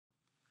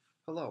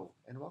Hello,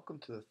 and welcome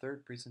to the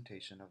third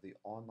presentation of the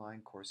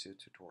Online CORSIA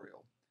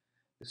tutorial.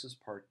 This is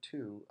part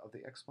 2 of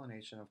the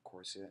explanation of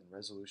CORSIA and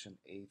Resolution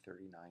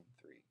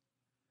A39-3.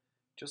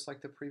 Just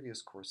like the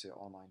previous CORSIA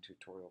online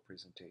tutorial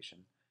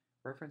presentation,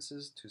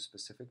 references to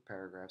specific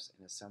paragraphs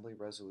in Assembly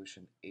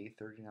Resolution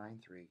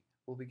A39-3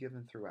 will be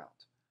given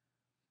throughout.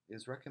 It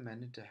is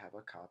recommended to have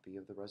a copy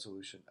of the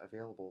resolution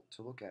available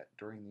to look at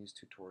during these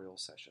tutorial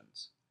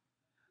sessions.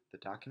 The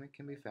document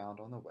can be found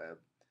on the web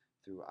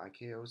through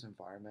ICAO's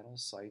environmental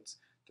site's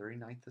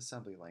 39th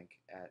assembly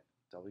link at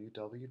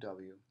www.icao.int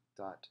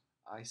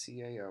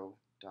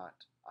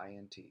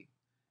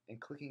and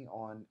clicking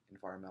on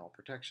Environmental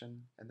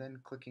Protection and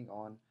then clicking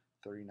on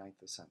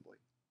 39th Assembly.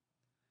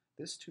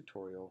 This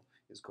tutorial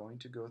is going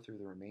to go through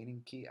the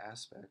remaining key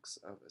aspects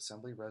of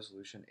Assembly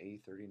Resolution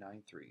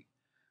A39-3,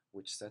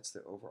 which sets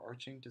the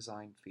overarching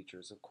design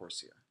features of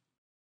CORSIA.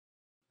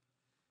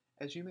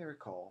 As you may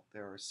recall,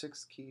 there are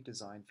 6 key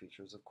design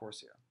features of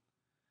CORSIA.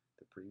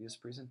 The previous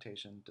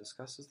presentation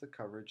discusses the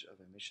coverage of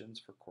emissions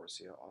for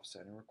CORSIA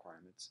offsetting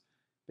requirements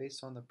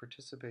based on the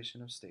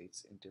participation of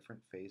states in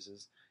different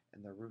phases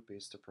and the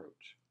route-based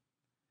approach.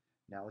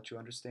 Now that you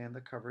understand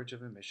the coverage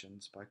of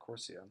emissions by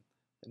CORSIA,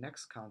 the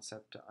next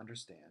concept to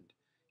understand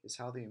is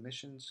how the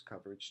emissions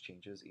coverage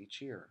changes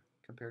each year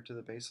compared to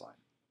the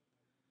baseline.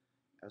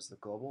 As the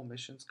global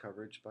emissions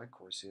coverage by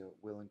CORSIA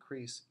will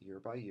increase year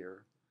by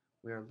year,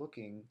 we are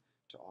looking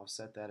to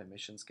offset that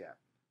emissions gap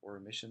or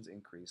emissions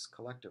increase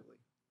collectively.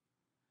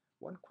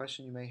 One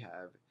question you may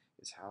have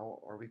is how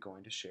are we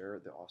going to share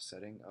the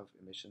offsetting of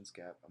emissions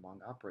gap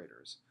among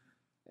operators,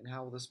 and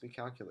how will this be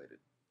calculated?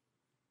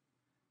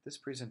 This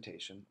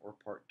presentation, or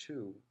part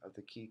 2 of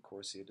the key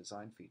CORSIA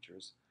design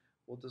features,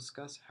 will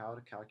discuss how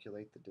to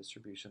calculate the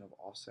distribution of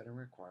offsetting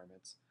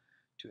requirements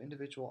to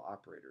individual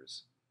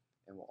operators,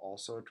 and will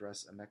also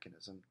address a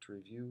mechanism to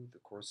review the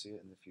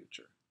CORSIA in the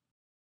future.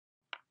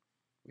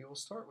 We will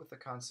start with the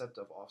concept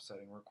of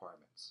offsetting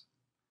requirements.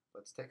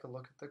 Let's take a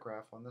look at the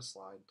graph on this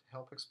slide to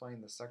help explain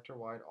the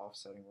sector-wide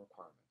offsetting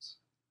requirements.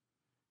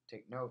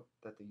 Take note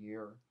that the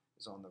year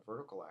is on the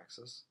vertical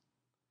axis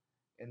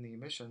and the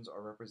emissions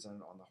are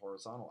represented on the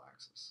horizontal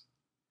axis.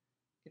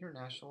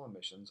 International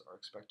emissions are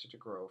expected to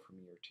grow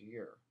from year to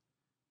year.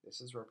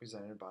 This is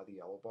represented by the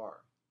yellow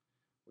bar,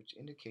 which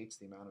indicates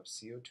the amount of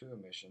CO2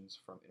 emissions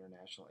from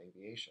international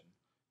aviation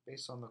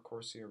based on the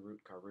CORSIA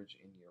route coverage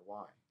in year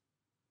Y.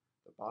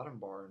 The bottom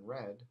bar in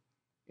red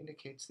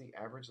indicates the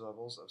average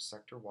levels of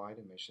sector-wide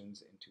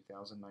emissions in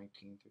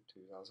 2019 through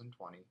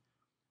 2020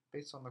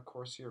 based on the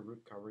CORSIA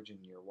route coverage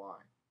in year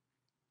Y.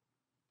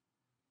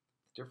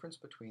 The difference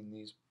between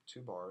these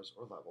two bars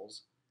or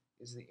levels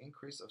is the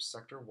increase of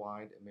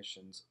sector-wide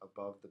emissions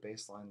above the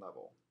baseline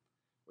level,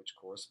 which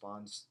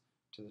corresponds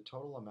to the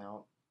total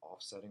amount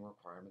offsetting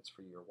requirements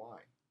for year Y.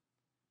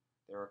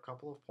 There are a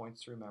couple of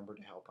points to remember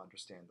to help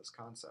understand this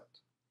concept.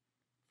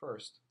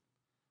 First,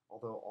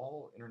 although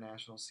all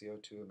international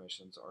CO2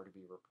 emissions are to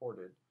be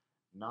reported,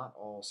 not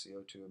all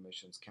CO2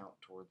 emissions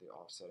count toward the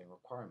offsetting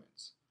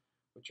requirements,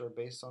 which are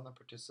based on the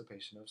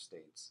participation of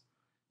states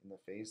in the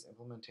phased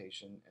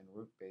implementation and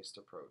route-based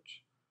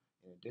approach,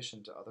 in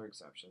addition to other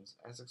exemptions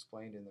as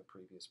explained in the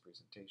previous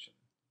presentation.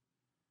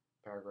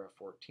 Paragraph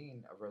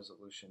 14 of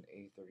Resolution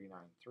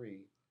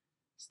A39-3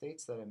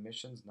 states that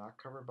emissions not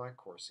covered by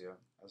CORSIA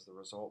as the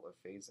result of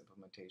phased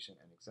implementation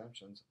and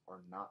exemptions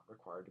are not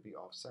required to be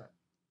offset.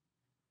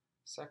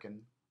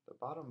 Second, the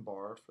bottom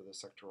bar for the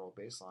sectoral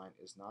baseline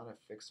is not a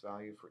fixed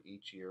value for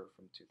each year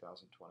from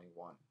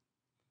 2021,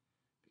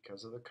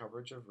 because of the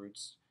coverage of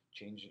routes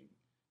changing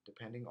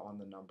depending on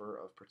the number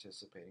of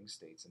participating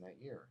states in that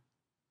year.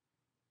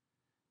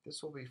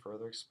 This will be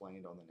further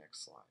explained on the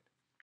next slide.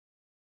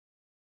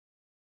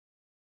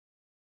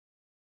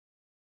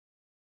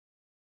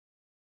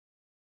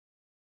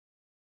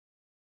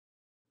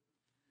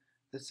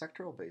 The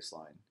sectoral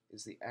baseline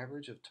is the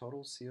average of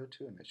total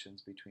CO2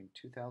 emissions between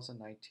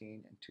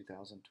 2019 and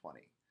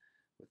 2020,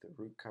 with the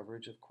route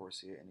coverage of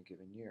CORSIA in a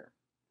given year.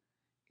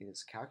 It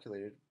is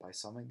calculated by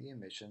summing the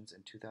emissions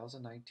in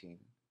 2019,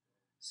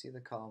 see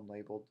the column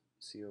labeled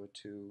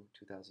CO2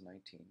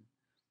 2019,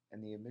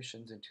 and the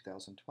emissions in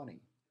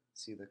 2020,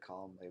 see the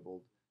column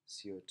labeled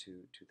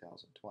CO2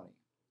 2020.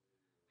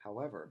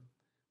 However,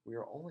 we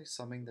are only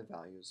summing the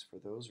values for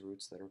those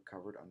routes that are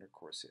covered under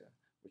CORSIA,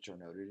 which are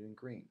noted in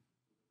green.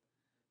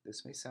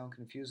 This may sound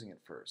confusing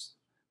at first,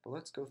 but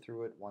let's go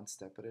through it one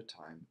step at a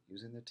time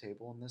using the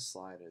table on this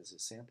slide as a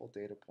sample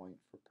data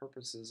point for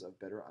purposes of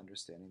better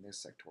understanding the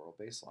sectoral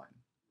baseline.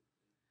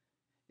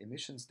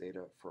 Emissions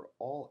data for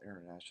all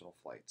international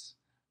flights,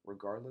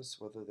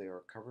 regardless whether they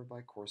are covered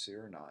by CORSIA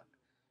or not,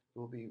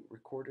 will be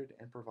recorded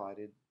and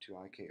provided to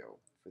ICAO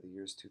for the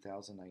years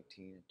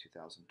 2019 and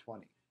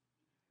 2020.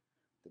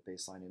 The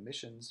baseline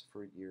emissions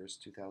for years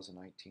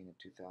 2019 and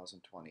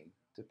 2020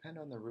 depend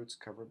on the routes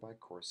covered by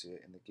CORSIA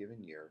in the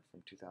given year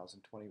from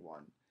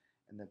 2021,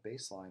 and the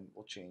baseline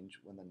will change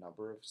when the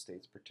number of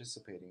states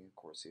participating in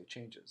CORSIA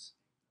changes.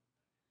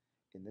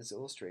 In this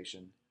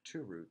illustration,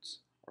 2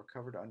 routes are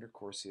covered under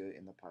CORSIA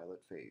in the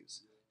pilot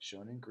phase,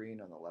 shown in green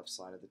on the left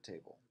side of the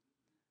table.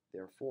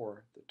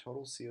 Therefore, the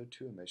total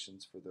CO2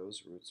 emissions for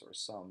those routes are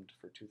summed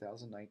for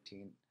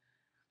 2019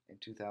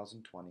 and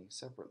 2020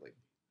 separately,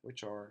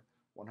 which are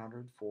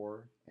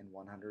 104 and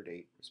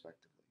 108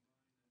 respectively.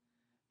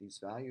 These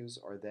values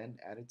are then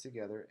added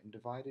together and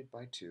divided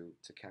by 2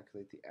 to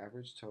calculate the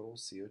average total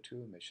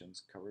CO2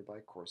 emissions covered by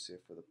CORSIA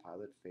for the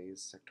pilot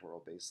phase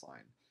sectoral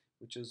baseline,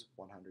 which is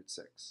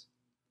 106.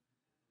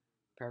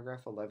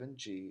 Paragraph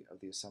 11G of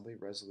the Assembly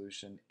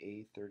Resolution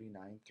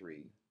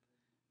A39-3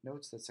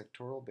 notes that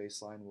sectoral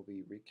baseline will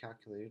be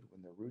recalculated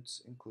when the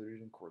routes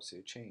included in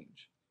CORSIA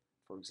change.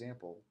 For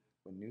example,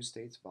 when new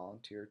states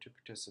volunteer to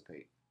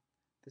participate.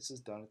 This is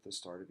done at the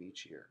start of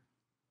each year.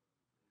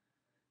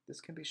 This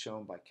can be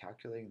shown by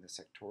calculating the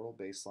sectoral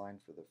baseline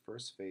for the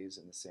first phase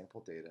in the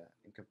sample data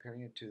and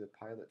comparing it to the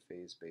pilot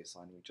phase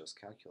baseline we just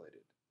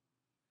calculated.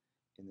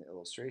 In the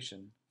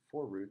illustration,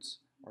 4 routes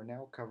are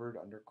now covered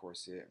under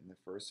CORSIA in the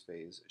first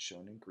phase,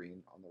 shown in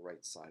green on the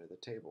right side of the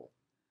table.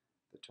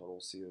 The total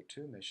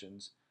CO2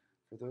 emissions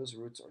for those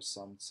routes are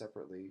summed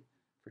separately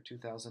for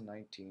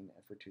 2019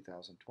 and for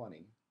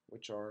 2020,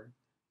 which are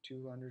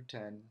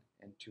 210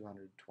 and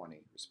 220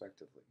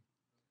 respectively.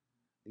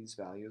 These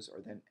values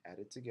are then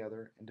added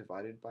together and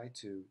divided by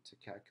 2 to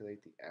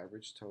calculate the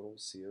average total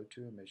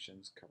CO2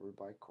 emissions covered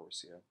by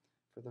CORSIA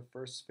for the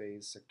first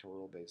phase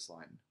sectoral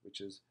baseline, which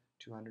is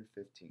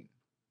 215.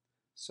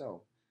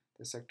 So,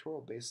 the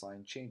sectoral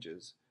baseline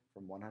changes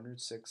from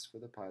 106 for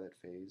the pilot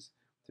phase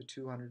to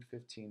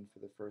 215 for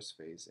the first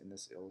phase in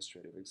this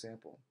illustrative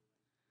example.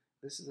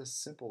 This is a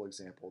simple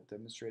example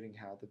demonstrating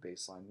how the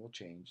baseline will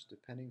change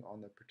depending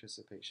on the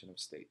participation of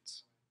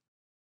states.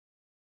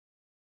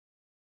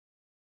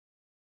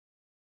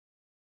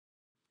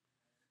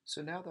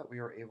 So now that we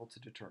are able to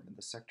determine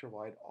the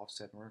sector-wide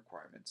offsetting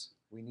requirements,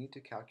 we need to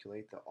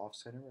calculate the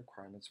offsetting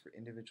requirements for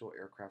individual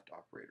aircraft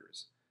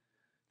operators.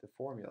 The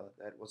formula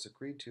that was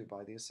agreed to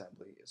by the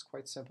Assembly is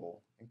quite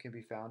simple and can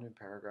be found in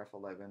paragraph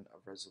 11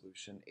 of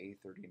Resolution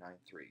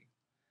A39-3.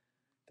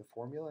 The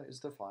formula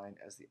is defined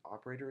as the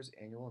operator's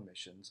annual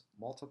emissions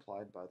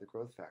multiplied by the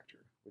growth factor,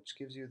 which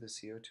gives you the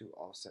CO2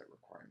 offset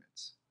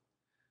requirements.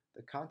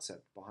 The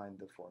concept behind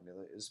the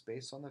formula is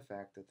based on the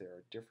fact that there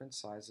are different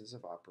sizes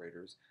of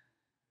operators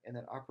and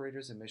that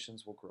operators'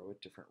 emissions will grow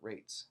at different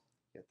rates.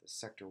 Yet the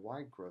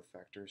sector-wide growth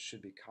factor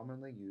should be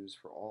commonly used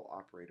for all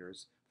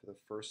operators for the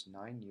first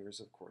 9 years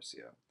of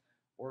CORSIA,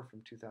 or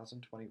from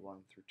 2021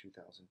 through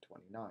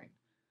 2029,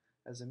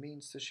 as a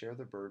means to share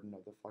the burden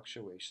of the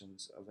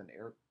fluctuations of an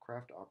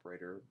aircraft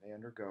operator may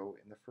undergo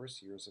in the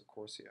first years of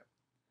CORSIA.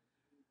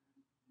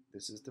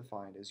 This is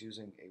defined as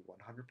using a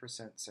 100%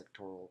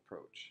 sectoral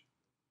approach.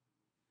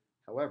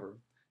 However,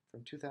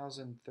 from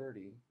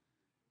 2030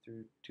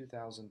 through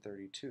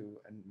 2032,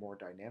 a more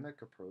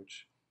dynamic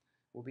approach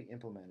will be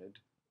implemented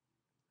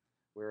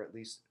where at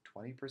least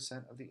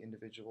 20% of the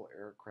individual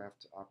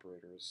aircraft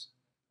operators'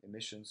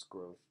 emissions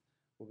growth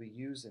will be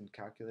used in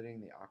calculating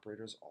the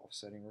operator's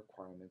offsetting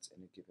requirements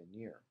in a given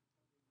year.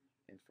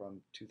 And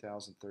from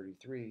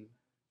 2033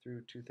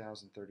 through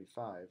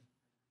 2035,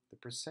 the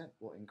percent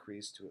will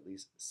increase to at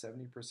least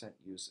 70%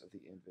 use of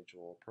the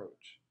individual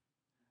approach.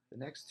 The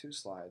next 2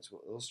 slides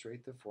will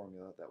illustrate the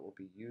formula that will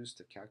be used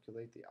to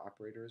calculate the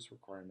operator's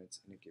requirements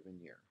in a given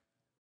year.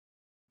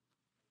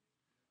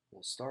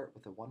 We'll start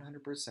with a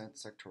 100%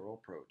 sectoral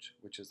approach,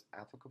 which is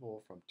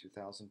applicable from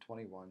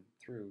 2021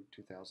 through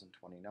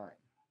 2029.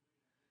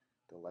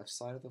 The left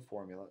side of the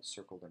formula,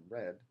 circled in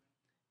red,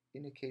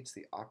 indicates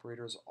the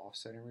operator's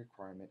offsetting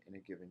requirement in a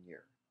given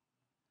year.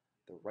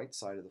 The right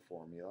side of the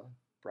formula,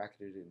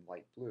 bracketed in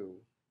light blue,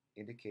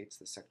 indicates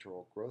the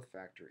sectoral growth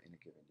factor in a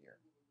given year.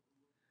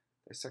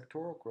 The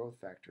sectoral growth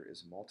factor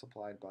is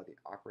multiplied by the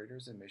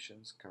operator's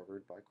emissions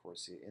covered by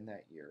CORSIA in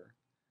that year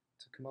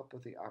to come up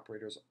with the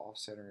operator's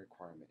offsetting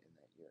requirement in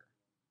that year.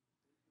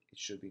 It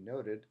should be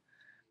noted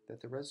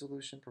that the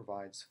resolution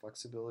provides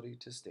flexibility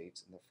to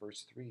states in the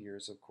first 3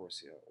 years of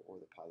CORSIA or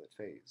the pilot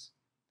phase.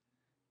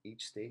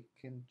 Each state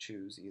can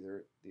choose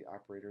either the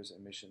operator's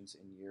emissions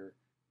in year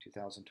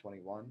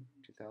 2021,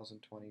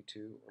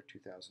 2022, or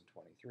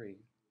 2023,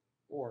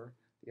 or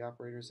the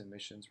operator's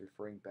emissions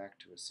referring back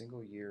to a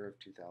single year of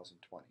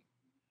 2020.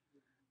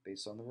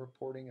 Based on the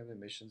reporting of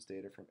emissions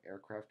data from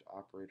aircraft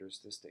operators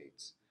to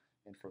states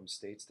and from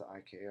states to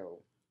ICAO,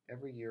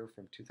 every year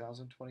from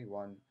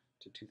 2021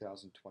 to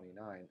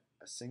 2029,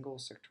 a single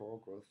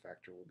sectoral growth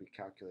factor will be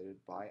calculated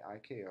by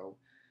ICAO,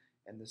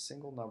 and the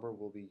single number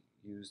will be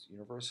used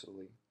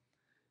universally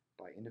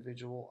by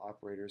individual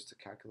operators to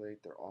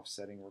calculate their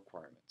offsetting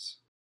requirements.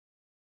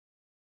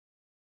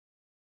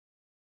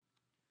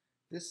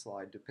 This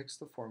slide depicts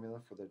the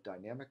formula for the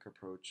dynamic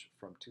approach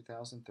from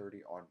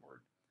 2030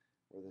 onward,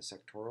 where the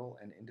sectoral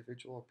and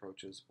individual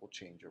approaches will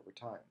change over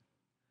time.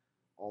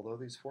 Although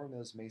these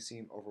formulas may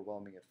seem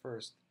overwhelming at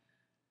first,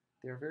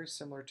 they are very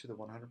similar to the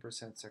 100%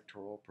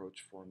 sectoral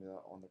approach formula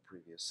on the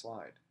previous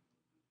slide.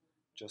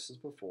 Just as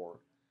before,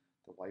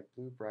 the light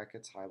blue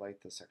brackets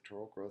highlight the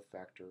sectoral growth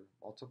factor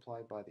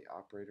multiplied by the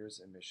operator's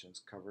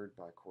emissions covered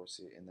by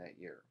CORSIA in that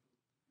year.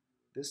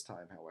 This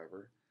time,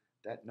 however,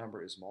 That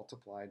number is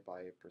multiplied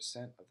by a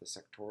percent of the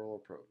sectoral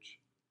approach.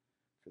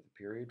 For the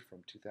period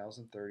from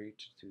 2030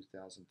 to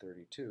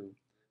 2032,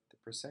 the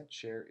percent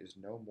share is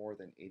no more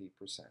than 80%.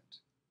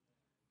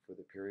 For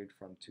the period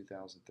from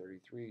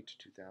 2033 to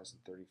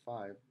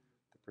 2035,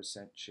 the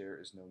percent share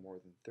is no more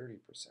than 30%.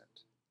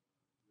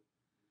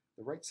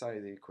 The right side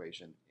of the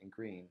equation, in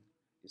green,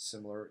 is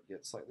similar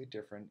yet slightly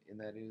different in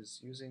that it is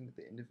using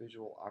the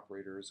individual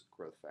operator's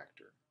growth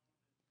factor.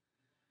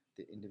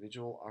 The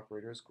individual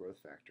operator's growth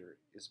factor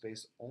is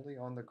based only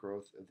on the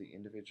growth of the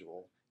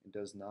individual and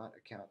does not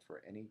account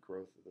for any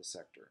growth of the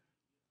sector.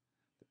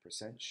 The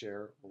percent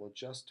share will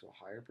adjust to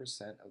a higher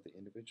percent of the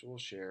individual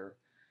share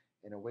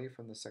and away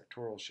from the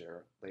sectoral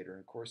share later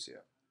in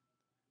CORSIA.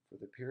 For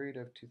the period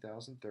of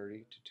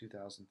 2030 to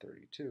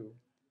 2032,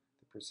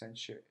 the percent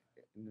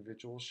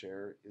individual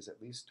share is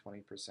at least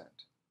 20%.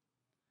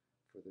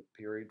 For the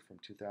period from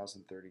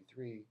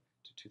 2033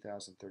 to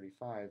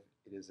 2035,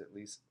 it is at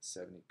least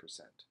 70%.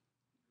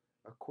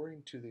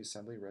 According to the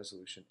Assembly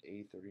Resolution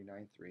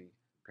A39-3,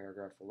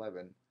 paragraph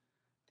 11,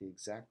 the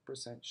exact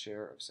percent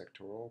share of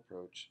sectoral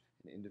approach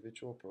and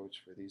individual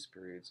approach for these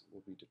periods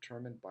will be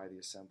determined by the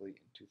Assembly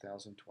in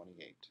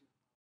 2028.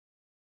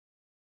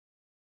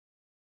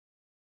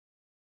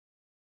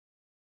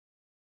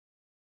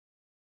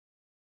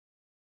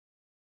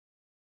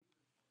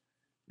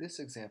 This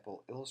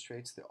example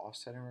illustrates the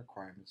offsetting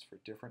requirements for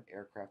different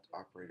aircraft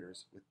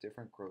operators with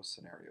different growth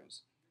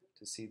scenarios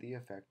to see the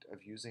effect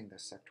of using the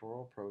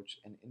sectoral approach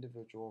and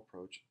individual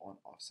approach on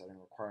offsetting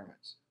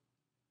requirements.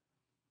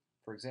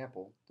 For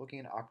example, looking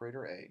at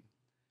operator A,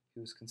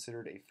 who is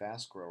considered a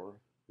fast grower,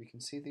 we can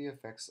see the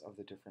effects of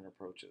the different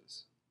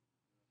approaches.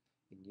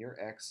 In year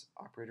X,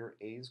 operator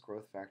A's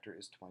growth factor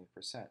is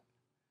 20%,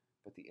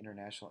 but the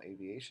international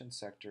aviation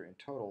sector in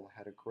total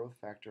had a growth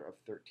factor of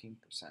 13%.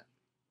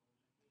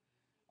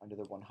 Under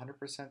the 100%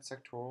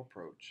 sectoral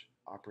approach,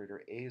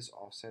 operator A's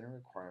offsetting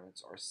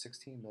requirements are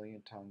 16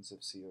 million tons of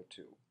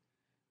CO2,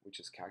 which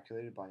is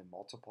calculated by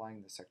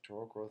multiplying the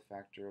sectoral growth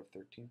factor of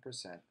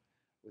 13%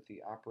 with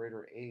the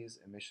operator A's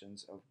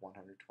emissions of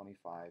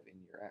 125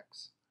 in year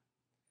X.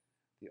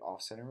 The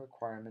offsetting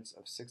requirements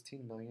of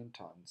 16 million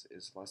tons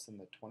is less than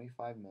the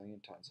 25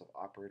 million tons of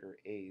operator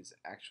A's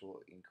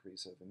actual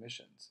increase of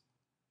emissions.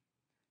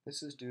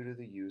 This is due to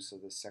the use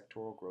of the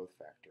sectoral growth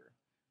factor,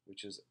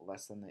 which is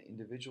less than the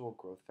individual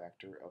growth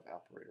factor of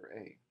operator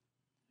A.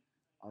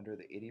 Under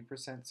the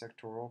 80%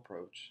 sectoral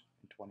approach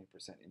and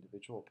 20%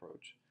 individual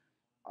approach,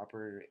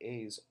 operator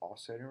A's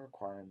offsetting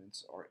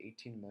requirements are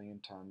 18 million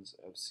tons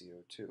of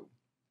CO2,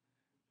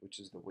 which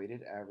is the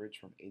weighted average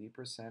from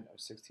 80% of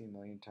 16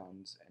 million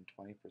tons and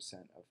 20%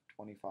 of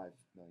 25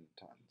 million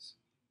tons.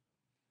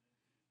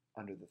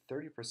 Under the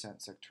 30%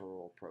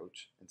 sectoral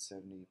approach and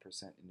 70%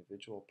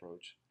 individual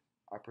approach,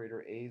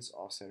 operator A's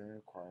offsetting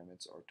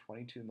requirements are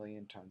 22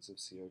 million tons of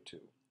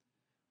CO2,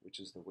 which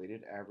is the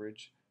weighted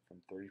average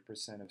from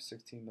 30% of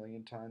 16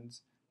 million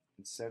tons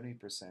and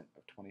 70%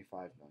 of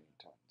 25 million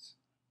tons.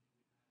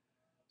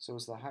 So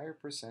as the higher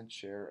percent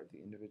share of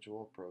the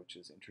individual approach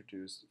is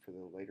introduced for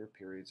the later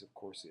periods of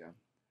CORSIA,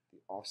 the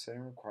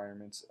offsetting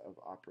requirements of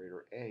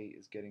operator A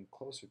is getting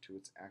closer to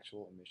its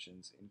actual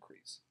emissions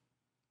increase.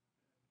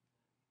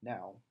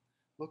 Now,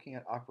 looking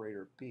at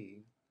operator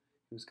B,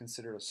 who is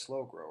considered a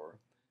slow grower,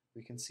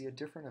 we can see a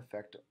different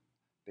effect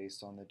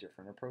based on the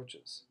different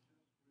approaches.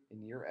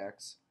 In year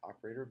X,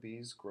 operator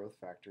B's growth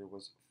factor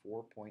was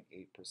 4.8%,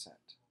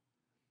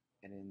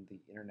 and in the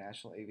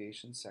international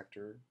aviation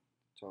sector,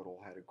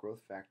 total had a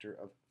growth factor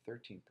of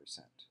 13%.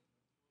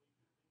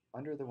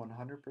 Under the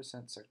 100%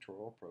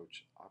 sectoral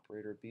approach,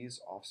 operator B's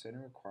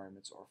offsetting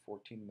requirements are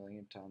 14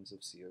 million tons of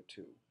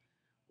CO2,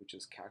 which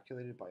is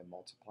calculated by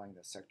multiplying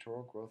the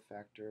sectoral growth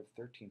factor of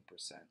 13%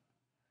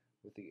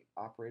 with the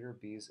operator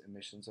B's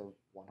emissions of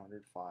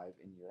 105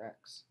 in year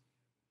X.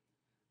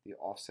 The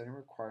offsetting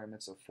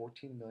requirements of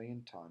 14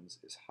 million tons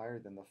is higher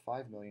than the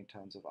 5 million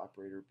tons of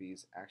operator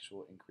B's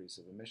actual increase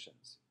of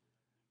emissions.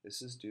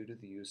 This is due to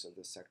the use of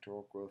the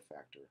sectoral growth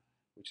factor,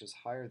 which is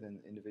higher than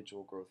the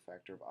individual growth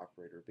factor of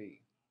operator B.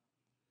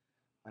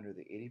 Under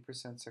the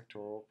 80%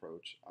 sectoral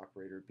approach,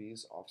 operator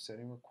B's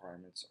offsetting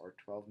requirements are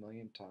 12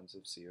 million tons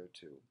of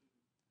CO2,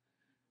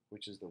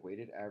 which is the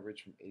weighted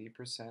average from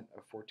 80%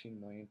 of 14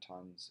 million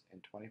tons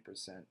and 20%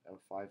 of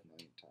 5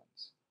 million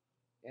tons.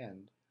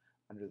 And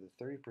under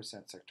the 30%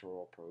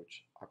 sectoral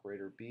approach,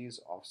 operator B's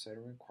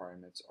offsetting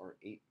requirements are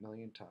 8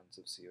 million tons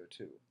of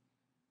CO2,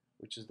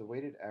 which is the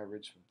weighted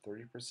average from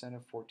 30%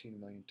 of 14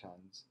 million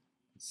tons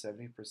and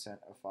 70%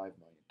 of 5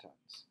 million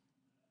tons.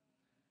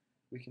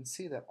 We can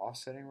see that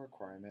offsetting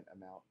requirement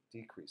amount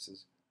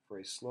decreases for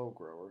a slow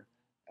grower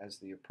as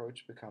the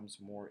approach becomes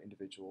more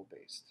individual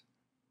based.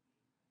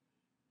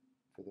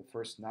 For the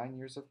first 9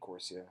 years of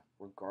CORSIA,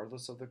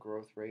 regardless of the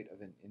growth rate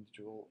of an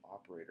individual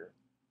operator,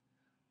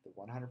 the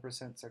 100%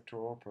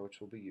 sectoral approach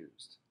will be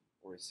used,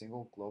 or a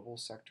single global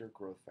sector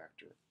growth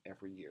factor,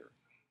 every year.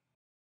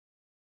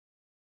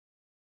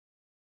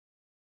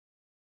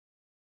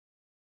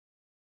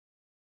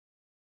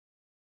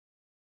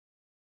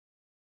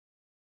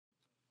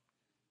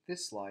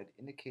 This slide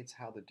indicates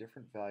how the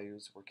different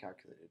values were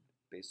calculated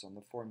based on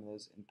the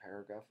formulas in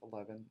paragraph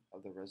 11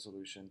 of the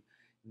resolution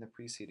in the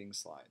preceding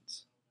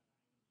slides.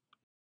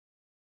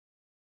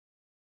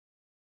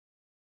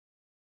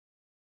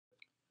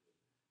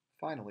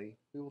 Finally,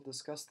 we will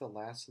discuss the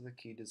last of the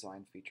key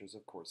design features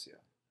of CORSIA,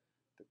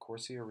 the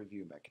CORSIA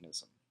review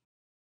mechanism.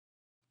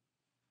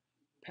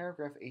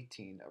 Paragraph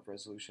 18 of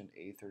Resolution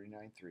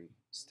A39-3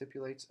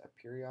 stipulates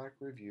a periodic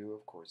review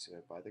of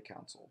CORSIA by the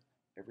Council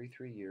every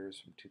 3 years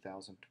from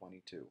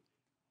 2022.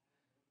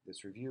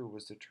 This review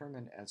was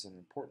determined as an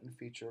important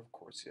feature of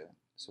CORSIA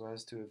so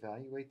as to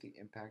evaluate the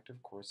impact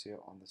of CORSIA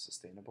on the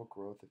sustainable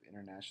growth of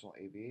international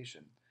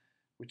aviation,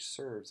 which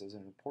serves as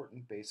an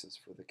important basis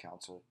for the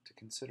Council to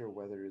consider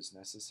whether it is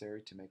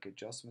necessary to make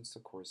adjustments to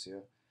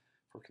CORSIA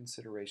for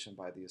consideration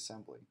by the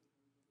Assembly.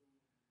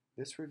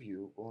 This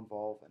review will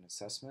involve an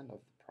assessment of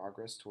the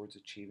progress towards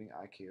achieving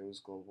ICAO's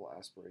global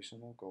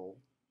aspirational goal,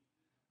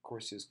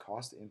 CORSIA's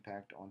cost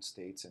impact on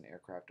states and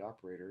aircraft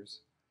operators,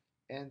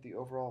 and the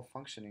overall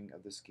functioning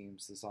of the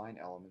scheme's design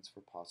elements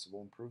for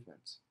possible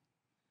improvements.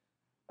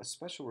 A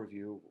special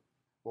review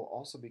will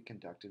also be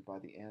conducted by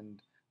the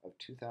end of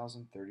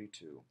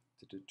 2032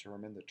 to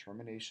determine the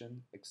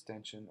termination,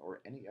 extension,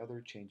 or any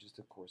other changes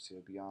to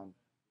CORSIA beyond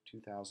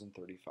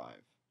 2035.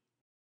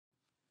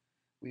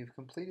 We have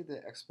completed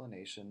the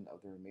explanation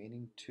of the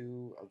remaining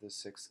 2 of the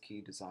 6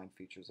 key design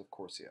features of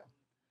CORSIA.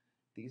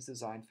 These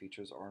design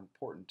features are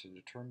important to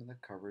determine the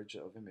coverage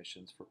of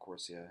emissions for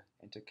CORSIA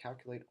and to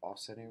calculate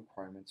offsetting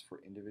requirements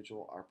for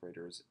individual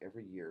operators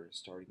every year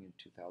starting in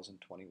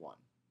 2021.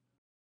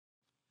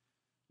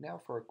 Now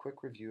for a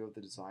quick review of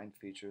the design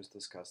features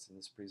discussed in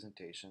this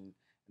presentation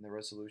and the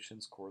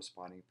resolution's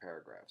corresponding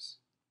paragraphs.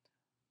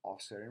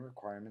 Offsetting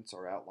requirements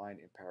are outlined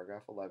in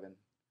paragraph 11,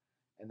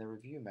 and the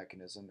review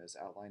mechanism is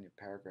outlined in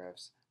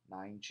paragraphs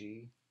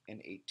 9G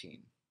and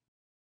 18.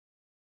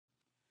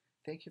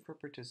 Thank you for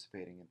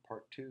participating in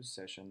Part 2's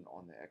session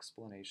on the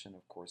explanation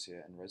of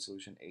CORSIA and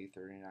Resolution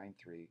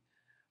A39-3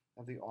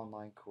 of the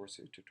Online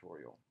CORSIA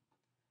tutorial.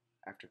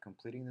 After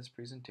completing this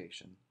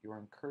presentation, you are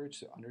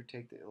encouraged to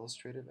undertake the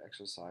illustrative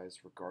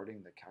exercise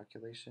regarding the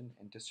calculation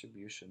and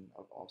distribution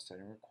of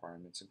offsetting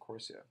requirements in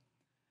CORSIA.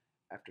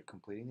 After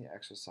completing the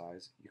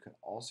exercise, you can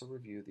also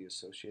review the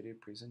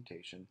associated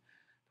presentation,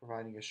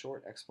 providing a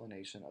short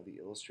explanation of the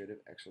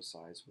illustrative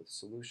exercise with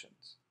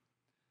solutions.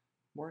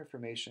 More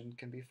information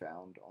can be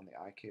found on the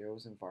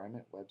ICAO's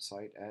Environment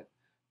website at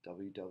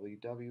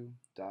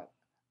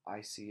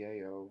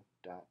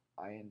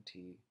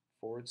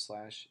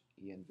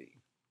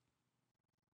www.icao.int/ENV.